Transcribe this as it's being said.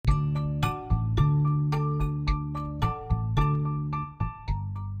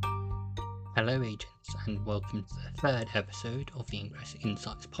Hello, agents, and welcome to the third episode of the Ingress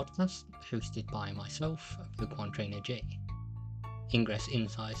Insights podcast, hosted by myself, the Quant Trainer J. Ingress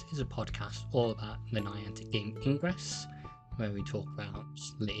Insights is a podcast all about the Niantic game Ingress, where we talk about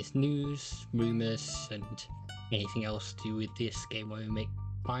latest news, rumours, and anything else to do with this game where we make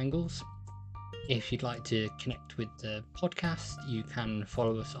triangles. If you'd like to connect with the podcast, you can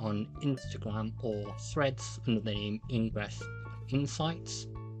follow us on Instagram or Threads under the name Ingress Insights,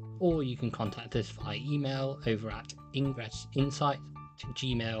 or you can contact us via email over at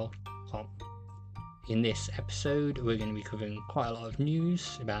ingressinsight@gmail.com. In this episode, we're going to be covering quite a lot of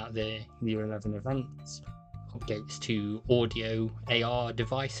news about the Year 11 events, updates to audio AR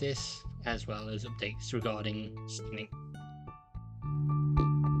devices, as well as updates regarding skinning.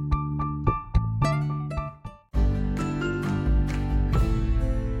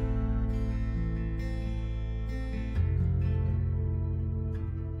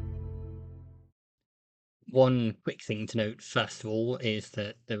 One quick thing to note, first of all, is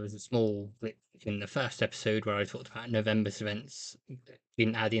that there was a small glitch in the first episode where I talked about November's events.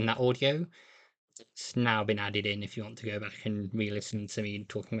 Didn't add in that audio. It's now been added in if you want to go back and re-listen to me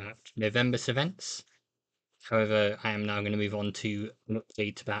talking about November's events. However, I am now going to move on to an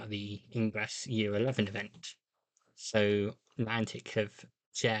update about the Ingress Year 11 event. So, Niantic have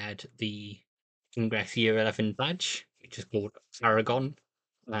shared the Ingress Year 11 badge, which is called Paragon,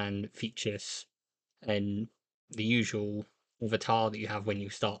 and features the usual avatar that you have when you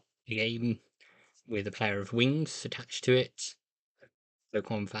start the game, with a pair of wings attached to it.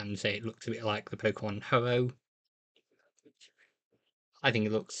 Pokemon fans say it looks a bit like the Pokemon Ho-Oh. I think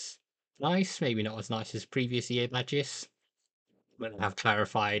it looks nice, maybe not as nice as previous year badges, but I have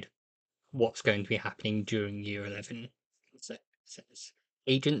clarified what's going to be happening during Year 11. So it says,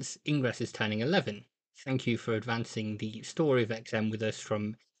 Agents, Ingress is turning 11. Thank you for advancing the story of XM with us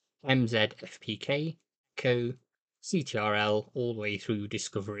from MZFPK, Co, CTRL, all the way through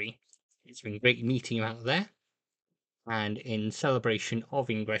Discovery. It's been great meeting you out there. And in celebration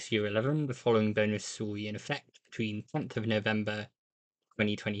of Ingress Year 11, the following bonus will be in effect between 10th of November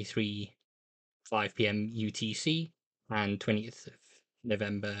 2023, 5 p.m. UTC, and 20th of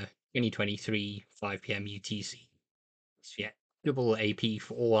November 2023, 5 p.m. UTC. So yeah, double AP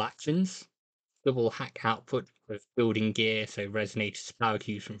for all actions, double hack output of building gear, so resonators, power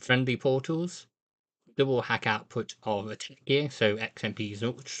cubes from friendly portals, double hack output of attack gear, so XMPs and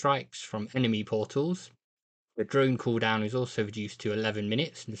Ultra Strikes from enemy portals. The drone cooldown is also reduced to 11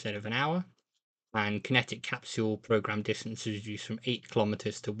 minutes instead of an hour, and kinetic capsule program distance is reduced from 8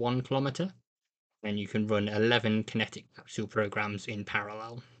 kilometers to 1 kilometer, and you can run 11 kinetic capsule programs in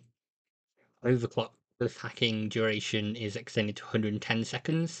parallel. Overclock hacking duration is extended to 110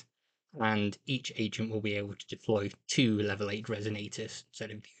 seconds, and each agent will be able to deploy 2 level 8 resonators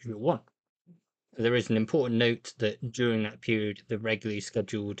instead of the usual 1. There is an important note that during that period, the regularly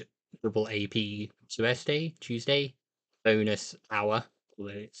scheduled double AP Tuesday bonus hour,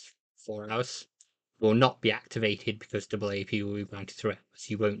 although it's 4 hours, will not be activated because double AP will be granted throughout,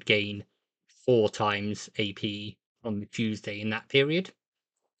 so you won't gain 4 times AP on the Tuesday in that period.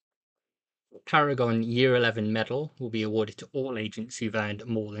 The Paragon Year 11 medal will be awarded to all agents who've earned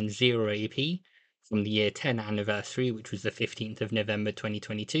more than 0 AP from the Year 10 anniversary, which was the 15th of November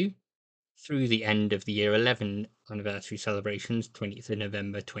 2022, through the end of the Year 11 anniversary celebrations, 20th of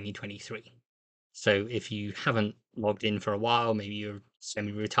November 2023. So if you haven't logged in for a while, maybe you're a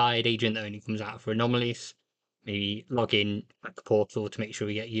semi-retired agent that only comes out for anomalies, maybe log in at the portal to make sure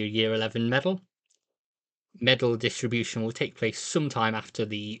you get your Year 11 medal. Medal distribution will take place sometime after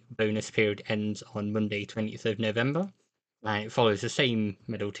the bonus period ends on Monday, 20th of November. And it follows the same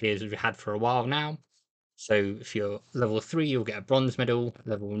medal tiers as we had for a while now. So if you're level 3, you'll get a bronze medal,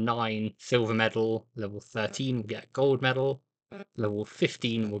 level 9, silver medal, level 13 will get a gold medal, level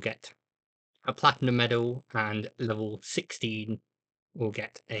 15 will get a platinum medal, and level 16 will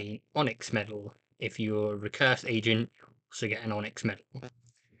get an onyx medal. If you're a recurse agent, you'll also get an onyx medal.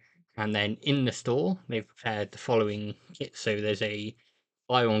 And then in the store, they've prepared the following kit. So there's a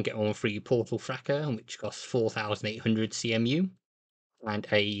buy one, get one free portal fracker, which costs 4,800 CMU, and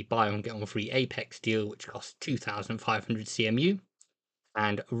a buy one, get one free Apex deal, which costs 2,500 CMU.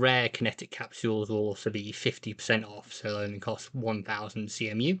 And rare kinetic capsules will also be 50% off, so they'll only cost 1,000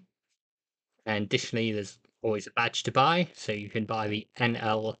 CMU. And additionally, there's always a badge to buy, so you can buy the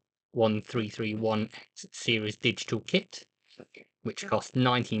NL1331X series digital kit, which costs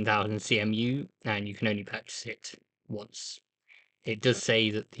 19,000 CMU, and you can only purchase it once. It does say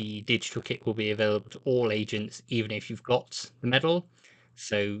that the digital kit will be available to all agents, even if you've got the medal.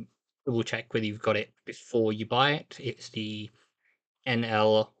 So double check whether you've got it before you buy it. It's the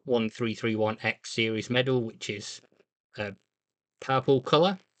NL1331X series medal, which is a purple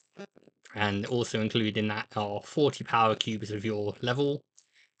color. And also included in that are 40 power cubes of your level,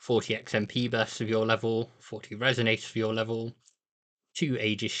 40 XMP bursts of your level, 40 resonators of your level, 2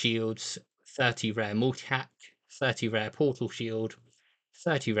 Aegis shields, 30 rare multi-hack, 30 rare portal shield,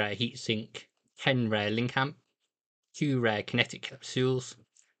 30 rare heatsink, 10 rare link amp, 2 rare kinetic capsules,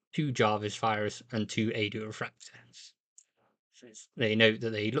 2 Jarvis fires, and 2 Ado refractors. They note that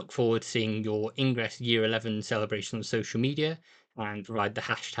they look forward to seeing your Ingress Year 11 celebration on social media and provide the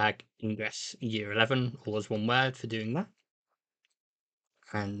hashtag Ingress Year 11, all as one word, for doing that.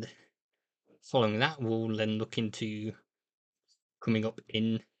 And following that, we'll then look into coming up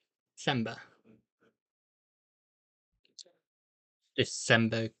in December.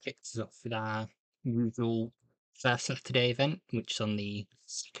 December kicks us off with our usual first Saturday event, which is on the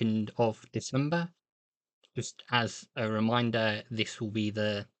 2nd of December. Just as a reminder, this will be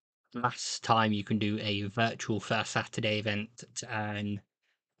the last time you can do a virtual first Saturday event to earn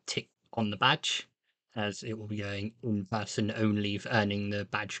tick on the badge, as it will be going in person only for earning the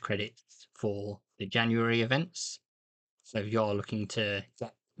badge credits for the January events. So if you're looking to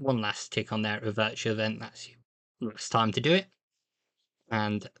get one last tick on there at a virtual event, that's your last time to do it.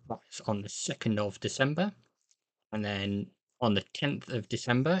 And that's on the 2nd of December. And then on the 10th of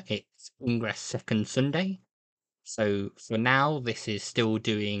December, it's Ingress Second Sunday. So for now, this is still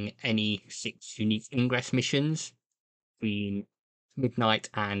doing any 6 unique Ingress missions between midnight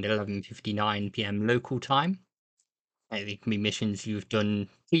and 11:59 p.m. local time. They can be missions you've done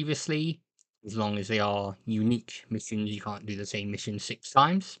previously, as long as they are unique missions. You can't do the same mission 6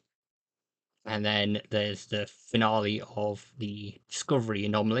 times. And then there's the finale of the Discovery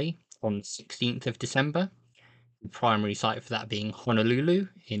Anomaly on the 16th of December. The primary site for that being Honolulu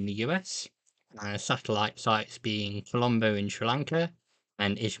in the US. Satellite sites being Colombo in Sri Lanka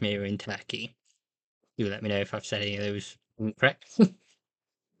and Izmir in Turkey. Do let me know if I've said any of those incorrect.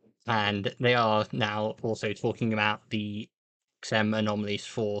 And they are now also talking about the XM anomalies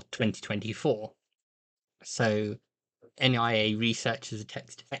for 2024. So NIA researchers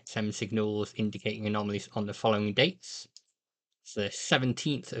detected XM signals indicating anomalies on the following dates. So the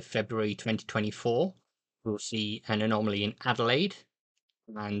 17th of February 2024, we'll see an anomaly in Adelaide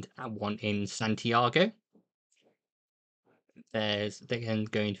and one in Santiago. There's then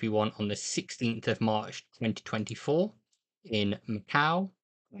going to be one on the 16th of March 2024 in Macau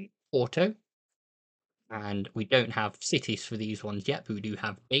and Porto. And we don't have cities for these ones yet, but we do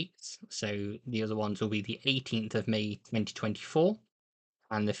have dates. So the other ones will be the 18th of May 2024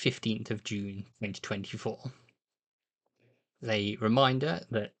 and the 15th of June 2024. A reminder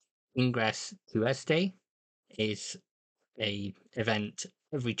that Ingress Tuesday is a event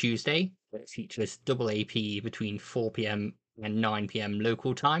every Tuesday that features double AP between 4 p.m. and 9 p.m.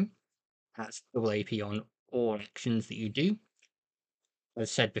 local time. That's double AP on all actions that you do. As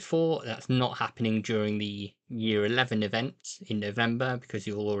said before, that's not happening during the Year 11 event in November because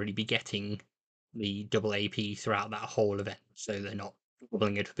you'll already be getting the double AP throughout that whole event. So they're not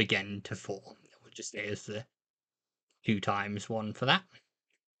doubling it up again to 4. We'll just stay as the 2 times 1 for that.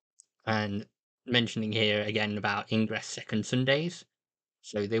 And mentioning here again about Ingress Second Sundays.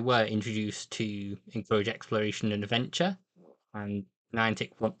 So they were introduced to encourage exploration and adventure. And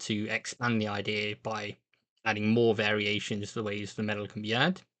Niantic want to expand the idea by adding more variations to the ways the medal can be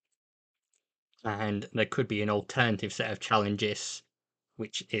earned. And there could be an alternative set of challenges,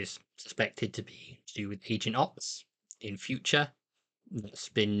 which is suspected to be to do with Agent Ops in future. That's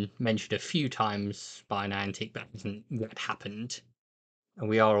been mentioned a few times by Niantic, but hasn't yet happened. And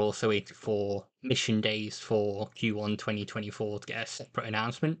we are also waiting for mission days for Q1 2024 to get a separate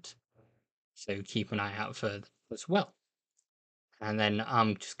announcement. So keep an eye out for that as well. And then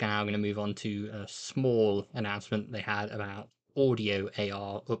I'm just now going to move on to a small announcement they had about audio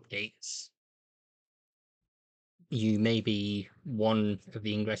AR updates. You may be one of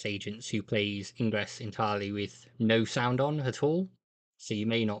the Ingress agents who plays Ingress entirely with no sound on at all. So you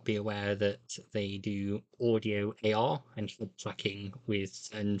may not be aware that they do audio AR and head tracking with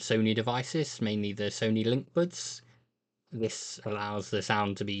Sony devices, mainly the Sony Link Buds. This allows the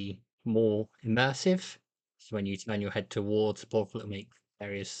sound to be more immersive. So when you turn your head towards the portal, it'll make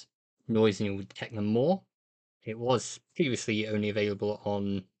various noise and you'll detect them more. It was previously only available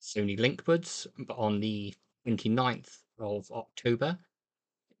on Sony Link Buds, but on the 29th of October,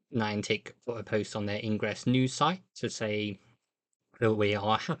 Niantic put a post on their Ingress news site to say that we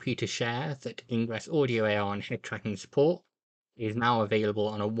are happy to share that Ingress audio AR and head tracking support is now available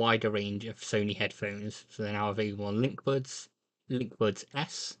on a wider range of Sony headphones. So they're now available on Link Buds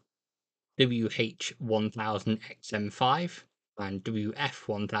S, WH1000XM5, and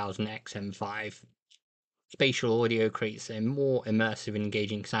WF1000XM5. Spatial audio creates a more immersive and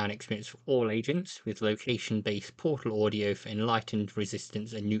engaging sound experience for all agents, with location-based portal audio for enlightened,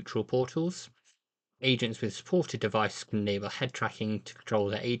 resistance, and neutral portals. Agents with supported devices can enable head tracking to control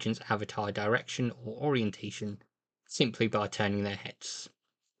their agent's avatar direction or orientation simply by turning their heads.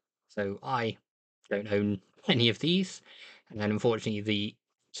 So I don't own any of these, and unfortunately the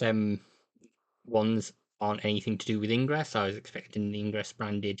XM ones aren't anything to do with Ingress. I was expecting the Ingress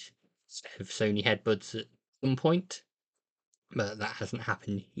branded set of Sony headbuds at some point, but that hasn't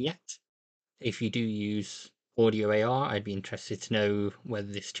happened yet. If you do use Audio AR, I'd be interested to know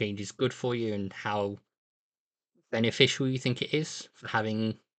whether this change is good for you and how beneficial you think it is for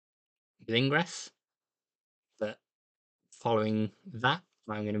having with Ingress. But following that,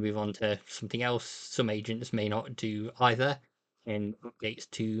 I'm going to move on to something else some agents may not do either, in updates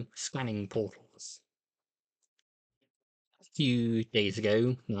to scanning portals. A few days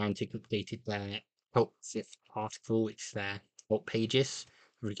ago, Niantic updated their Help Sift article, which is their help pages,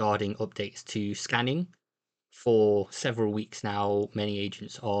 regarding updates to scanning. For several weeks now, many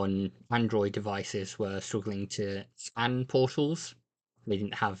agents on Android devices were struggling to scan portals. They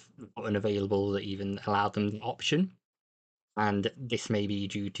didn't have a button available that even allowed them the option. And this may be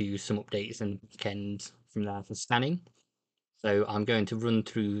due to some updates and backends from there for scanning. So I'm going to run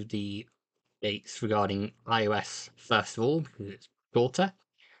through the updates regarding iOS first of all, because it's shorter.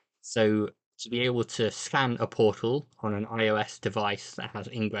 So to be able to scan a portal on an iOS device that has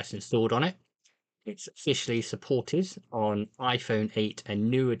Ingress installed on it, it's officially supported on iPhone 8 and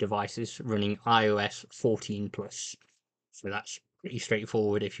newer devices running iOS 14 plus. So that's pretty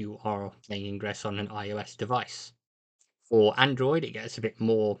straightforward if you are playing Ingress on an iOS device. For Android, it gets a bit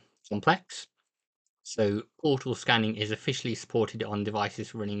more complex. So portal scanning is officially supported on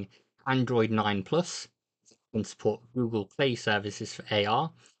devices running Android 9 plus, and support Google Play services for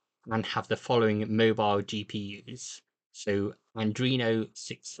AR, and have the following mobile GPUs. So Adreno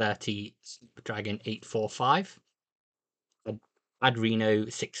 630 Snapdragon 845,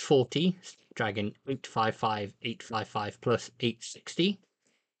 Adreno 640 Snapdragon 855, 855 plus 860,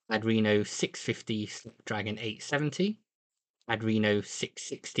 Adreno 650 Snapdragon 870, Adreno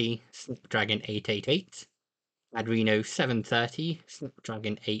 660 Snapdragon 888, Adreno 730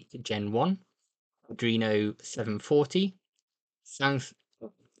 Snapdragon 8 Gen 1, Adreno 740,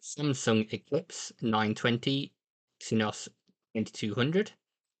 Samsung Eclipse 920 Exynos 2200,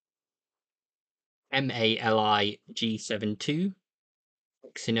 MALI G72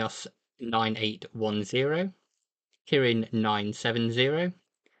 Exynos 9810, Kirin 970,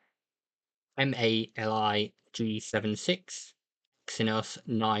 MALI G76 Exynos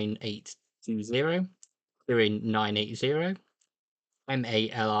 9820, Kirin 980,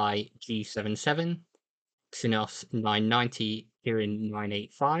 MALI G77 Exynos 990, Kirin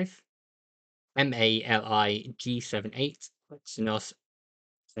 985, MALI G78 Exynos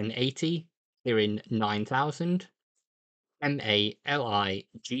 1080, Kirin 9000, MALI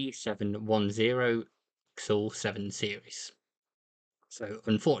G710 Pixel 7 series. So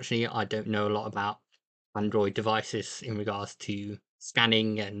unfortunately, I don't know a lot about Android devices in regards to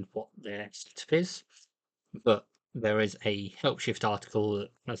scanning and what their setup is, but there is a HelpShift article that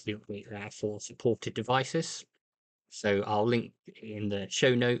has the update there for supported devices. So I'll link in the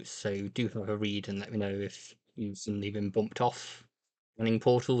show notes. So do have a read and let me know if you've suddenly been bumped off running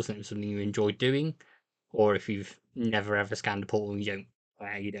portals and it's something you enjoyed doing, or if you've never ever scanned a portal and you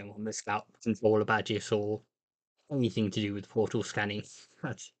don't want the Scout controller badges or anything to do with portal scanning.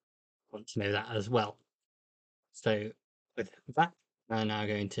 I'd want to know that as well. So with that, we're now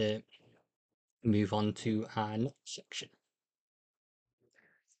going to move on to our next section.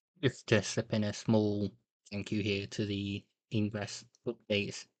 Just to slip in a small thank you here to the Ingress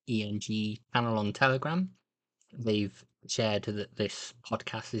Updates ENG channel on Telegram. They've shared that this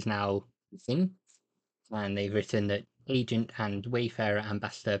podcast is now a thing, and they've written that Agent and Wayfarer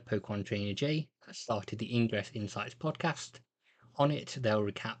Ambassador Pokemon Trainer J has started the Ingress Insights podcast. On it, they'll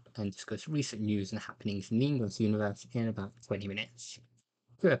recap and discuss recent news and happenings in the Ingress universe in about 20 minutes.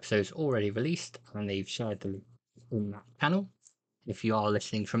 2 episodes already released, and they've shared the link in that channel. If you are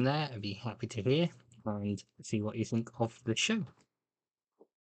listening from there, I'd be happy to hear and see what you think of the show.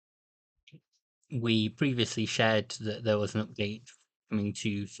 We previously shared that there was an update coming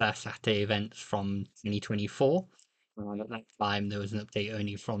to First Saturday events from 2024. At that time, there was an update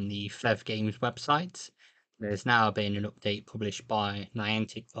only from the FEV Games website. There's now been an update published by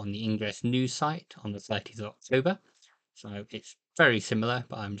Niantic on the Ingress news site on the 30th of October. So it's very similar,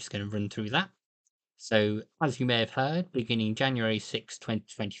 but I'm just going to run through that. So, as you may have heard, beginning January 6,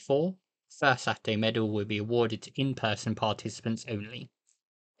 2024, first Saturday medal will be awarded to in-person participants only.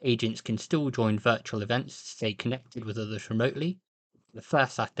 Agents can still join virtual events to stay connected with others remotely. The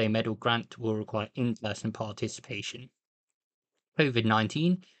first Saturday medal grant will require in-person participation.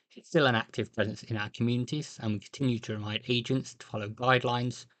 COVID-19 is still an active presence in our communities, and we continue to remind agents to follow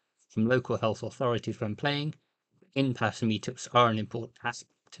guidelines from local health authorities when playing. In-person meetups are an important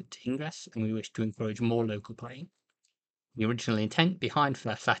aspect to Ingress, and we wish to encourage more local playing. The original intent behind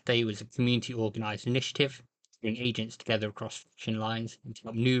First Saturday was a community-organised initiative to bring agents together across faction lines and to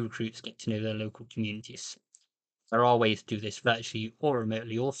help new recruits get to know their local communities. There are ways to do this virtually or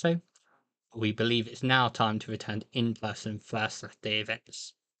remotely also, but we believe it's now time to return to in-person First Saturday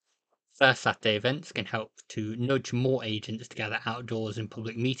events. First Saturday events can help to nudge more agents to gather outdoors in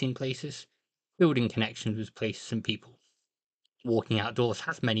public meeting places, building connections with places and people. Walking outdoors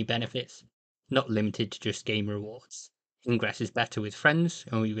has many benefits, not limited to just game rewards. Ingress is better with friends,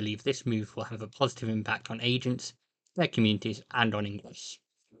 and we believe this move will have a positive impact on agents, their communities, and on Ingress.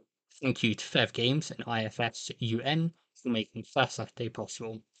 Thank you to Fev Games and IFS UN for making First Saturday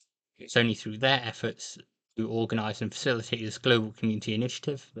possible. It's only through their efforts to organise and facilitate this global community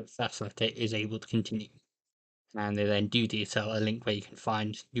initiative that First Saturday is able to continue. And they then do detail a link where you can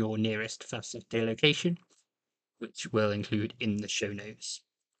find your nearest First Saturday location, which we'll include in the show notes.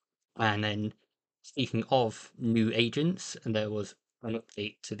 And then, speaking of new agents, there was an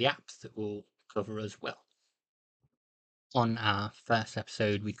update to the app that we'll cover as well. On our first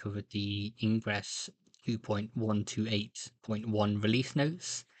episode, we covered the Ingress 2.128.1 release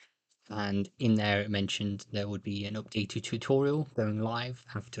notes, and in there it mentioned there would be an updated tutorial going live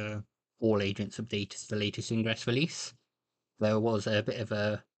after all agents updated to the latest Ingress release. There was a bit of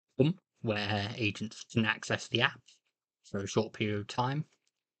a bump where agents didn't access the app for a short period of time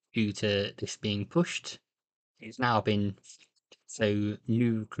due to this being pushed. It's now been so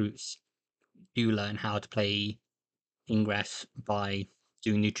new recruits do learn how to play Ingress by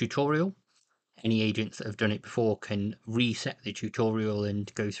doing the tutorial. Any agents that have done it before can reset the tutorial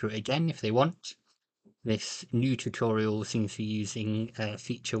and go through it again if they want. This new tutorial seems to be using a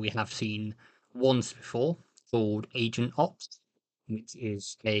feature we have seen once before called Agent Ops, which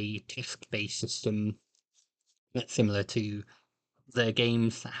is a task-based system that's similar to the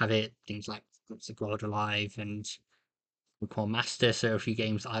games that have it, things like God Alive and Core Master. So a few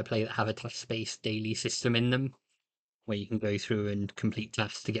games that I play that have a task-based daily system in them, where you can go through and complete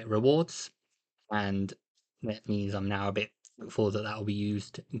tasks to get rewards. And that means I'm now a bit hopeful that will be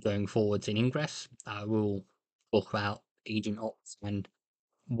used going forwards in Ingress. I will talk about Agent Ops and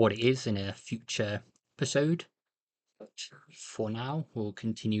what it is in a future episode. But for now, we'll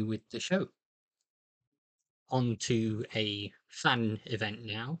continue with the show. On to a fan event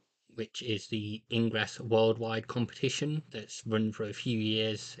now, which is the Ingress Worldwide competition that's run for a few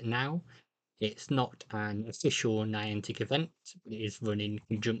years now. It's not an official Niantic event, but it is run in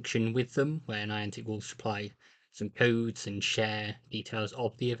conjunction with them, where Niantic will supply some codes and share details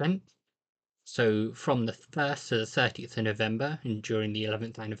of the event. So from the 1st to the 30th of November, and during the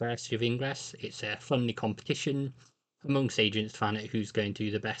 11th anniversary of Ingress, it's a friendly competition amongst agents to find out who's going to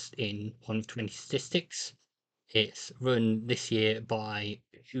do the best in 1 of 20 statistics. It's run this year by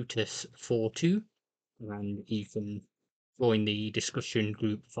Jutus42, and you can join the discussion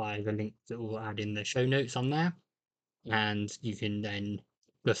group via the link that we'll add in the show notes on there. And you can then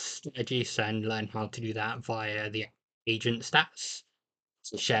discuss strategies and learn how to do that via the agent stats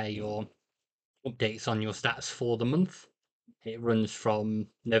to share your updates on your stats for the month. It runs from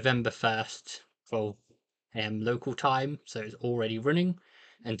November 1st, 12 a.m. local time, so it's already running,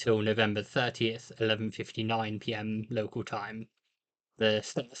 until November 30th, 11:59 p.m. local time. The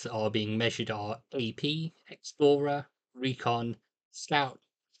stats that are being measured are AP, Explorer, Recon, Scout,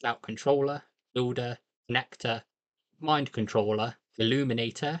 Scout Controller, Builder, Connector, Mind Controller,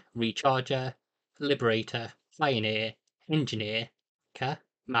 Illuminator, Recharger, Liberator, Pioneer, Engineer,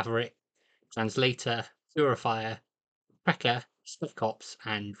 Maverick, Translator, Purifier, Wrecker, Spec Ops,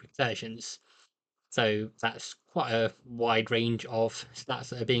 and Recursions. So that's quite a wide range of stats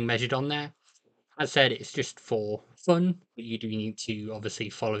that are being measured on there. As said, it's just for fun, but you do need to obviously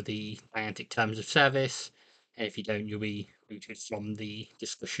follow the Niantic terms of service. And if you don't, you'll be booted from the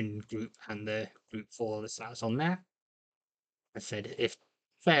discussion group and the group for the stats on there. As said, it's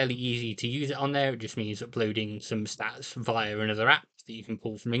fairly easy to use it on there. It just means uploading some stats via another app that you can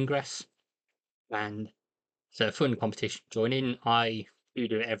pull from Ingress. And so a fun competition to join in. I do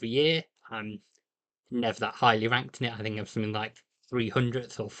it every year. I'm never that highly ranked in it. I think I'm something like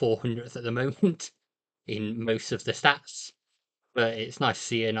 300th or 400th at the moment in most of the stats. But it's nice to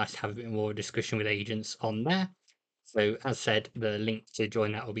see it, nice to have a bit more discussion with agents on there. So, as said, the link to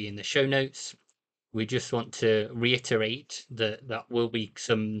join that will be in the show notes. We just want to reiterate that that will be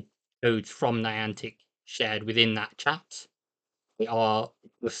some codes from Niantic shared within that chat. They are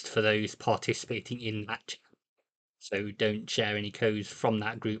just for those participating in that chat. So don't share any codes from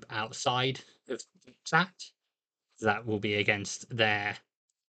that group outside of the chat. That will be against their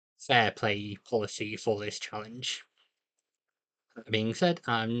fair play policy for this challenge. That being said,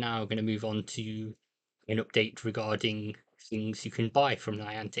 I'm now going to move on to an update regarding things you can buy from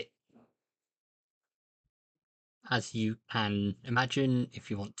Niantic. As you can imagine, if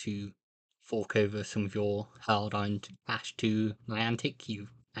you want to fork over some of your hard-earned cash to Niantic, you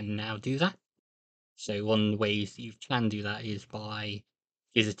can now do that. So one of the ways that you can do that is by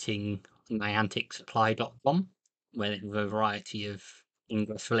visiting nianticsupply.com, where they have a variety of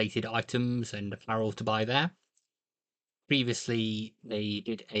Ingress-related items and apparel to buy there. Previously, they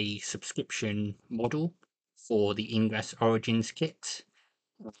did a subscription model for the Ingress Origins kit,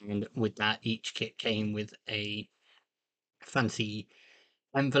 and with that, each kit came with a fancy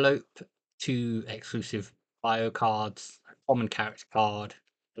envelope, 2 exclusive bio cards, a common character card,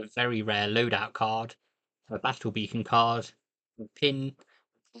 a very rare loadout card, a battle beacon card, a pin,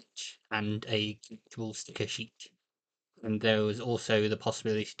 patch, and a collectible sticker sheet. And there was also the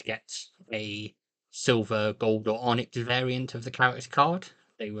possibility to get a silver, gold, or onyx variant of the character card.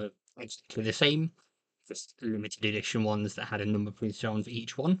 They were exactly the same, just limited edition ones that had a number printed on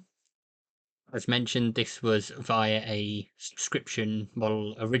each one. As mentioned, this was via a subscription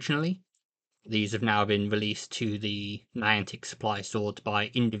model originally. These have now been released to the Niantic Supply store to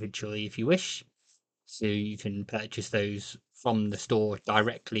buy individually if you wish. So you can purchase those from the store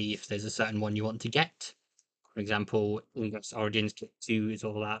directly if there's a certain one you want to get. For example, Ingress Origins Kit 2 is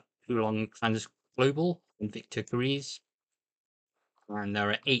all about Oolong Trans Global and Victor Cariz. And there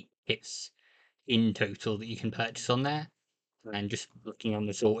are 8 kits in total that you can purchase on there. And just looking on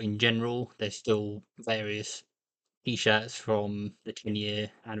the sort in general, there's still various t-shirts from the 10-year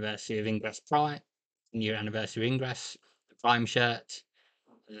anniversary of Ingress Prime, 10-year anniversary of Ingress, the Prime shirt,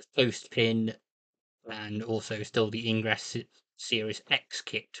 the post pin, and also still the Ingress Series X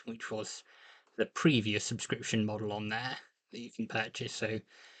kit, which was the previous subscription model on there that you can purchase. So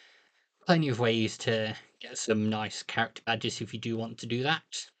plenty of ways to get some nice character badges if you do want to do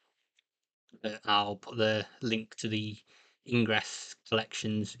that. I'll put the link to the Ingress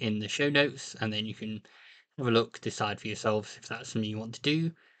collections in the show notes, and then you can have a look, decide for yourselves if that's something you want to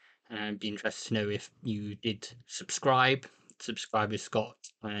do, and be interested to know if you did subscribe. Subscribers got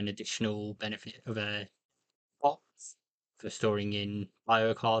an additional benefit of a box for storing in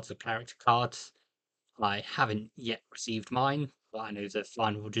bio cards or character cards. I haven't yet received mine, but I know the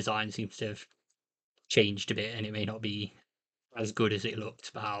final design seems to have changed a bit and it may not be as good as it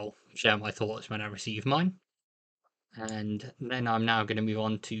looked, but I'll share my thoughts when I receive mine. And then I'm now going to move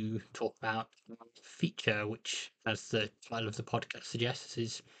on to talk about a feature, which, as the title of the podcast suggests,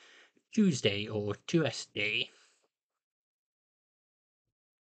 is Tuesday or 2S Day.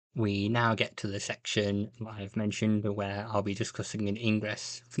 We now get to the section I've mentioned where I'll be discussing an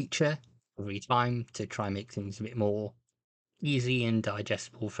Ingress feature every time to try and make things a bit more easy and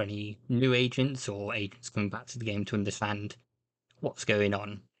digestible for any new agents or agents coming back to the game to understand what's going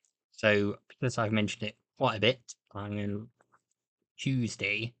on. So, because I've mentioned it quite a bit, I'm going to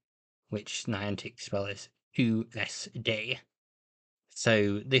Tuesday, which Niantic spell as 2S Day.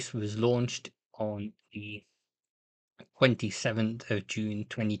 So, this was launched on the 27th of June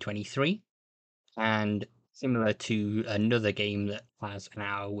 2023, and similar to another game that has an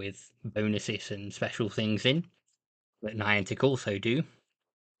hour with bonuses and special things in that Niantic also do,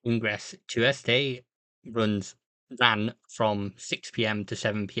 Ingress 2S Day ran from 6 p.m. to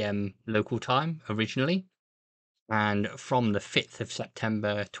 7 p.m. local time originally, and from the 5th of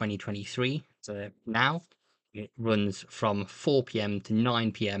September 2023 to now, it runs from 4 p.m. to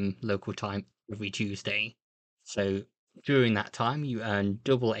 9 p.m. local time every Tuesday. So during that time, you earn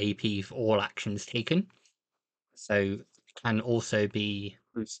double AP for all actions taken. So it can also be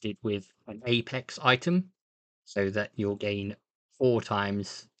boosted with an Apex item, so that you'll gain 4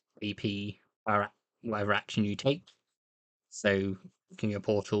 times AP per whatever action you take. So King of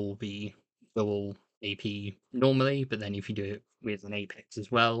Portal will be double AP normally, but then if you do it with an Apex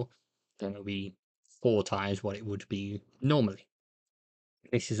as well, then it'll be 4 times what it would be normally.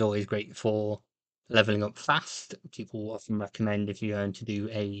 This is always great for leveling up fast. People often recommend if you're going to do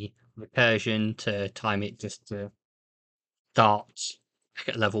a recursion to time it just to start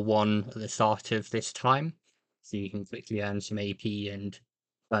at level 1 at the start of this time, so you can quickly earn some AP and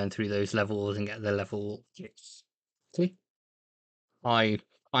burn through those levels and get the level 6. I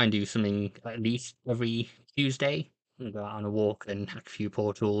try and do something at least every Tuesday, go out on a walk and hack a few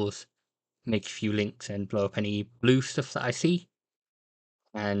portals, make a few links, and blow up any blue stuff that I see.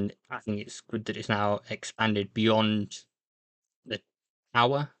 And I think it's good that it's now expanded beyond the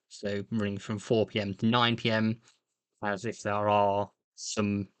hour, so running from 4 p.m. to 9 p.m. As if there are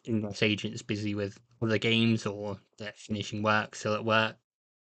some Ingress agents busy with other games or they're finishing work, still at work,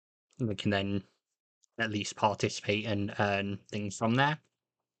 they can then at least participate and earn things from there.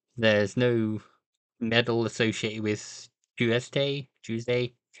 There's no medal associated with Tuesday.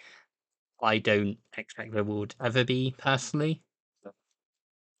 I don't expect there would ever be personally.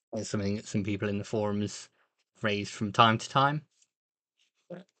 It's something that some people in the forums raise from time to time.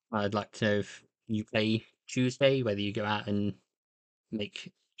 I'd like to know if you play Tuesday, whether you go out and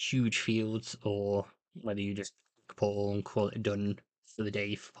make huge fields or whether you just pick a portal and call it done for the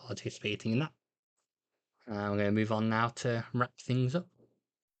day for participating in that. I'm going to move on now to wrap things up.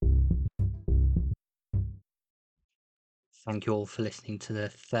 Thank you all for listening to the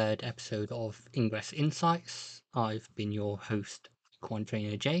third episode of Ingress Insights. I've been your host, Quan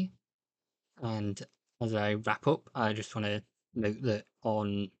Trainer J. And as I wrap up, I just want to note that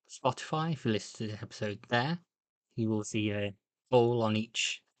on Spotify, if you listen to the episode there, you will see a poll on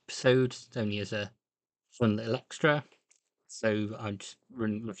each episode, only as a fun little extra. So I'm just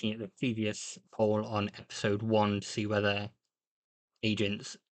looking at the previous poll on episode 1 to see whether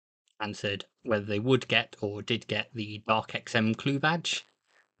agents answered whether they would get or did get the Dark XM clue badge.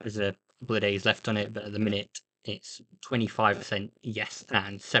 There's a couple of days left on it, but at the minute it's 25% yes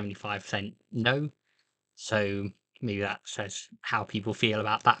and 75% no. So maybe that says how people feel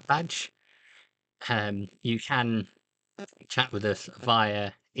about that badge. You can chat with us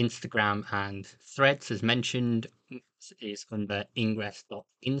via Instagram and Threads, as mentioned, is under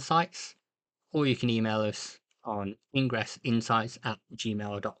ingress.insights, or you can email us on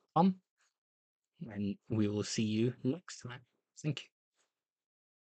ingressinsights@gmail.com, and we will see you next time. Thank you.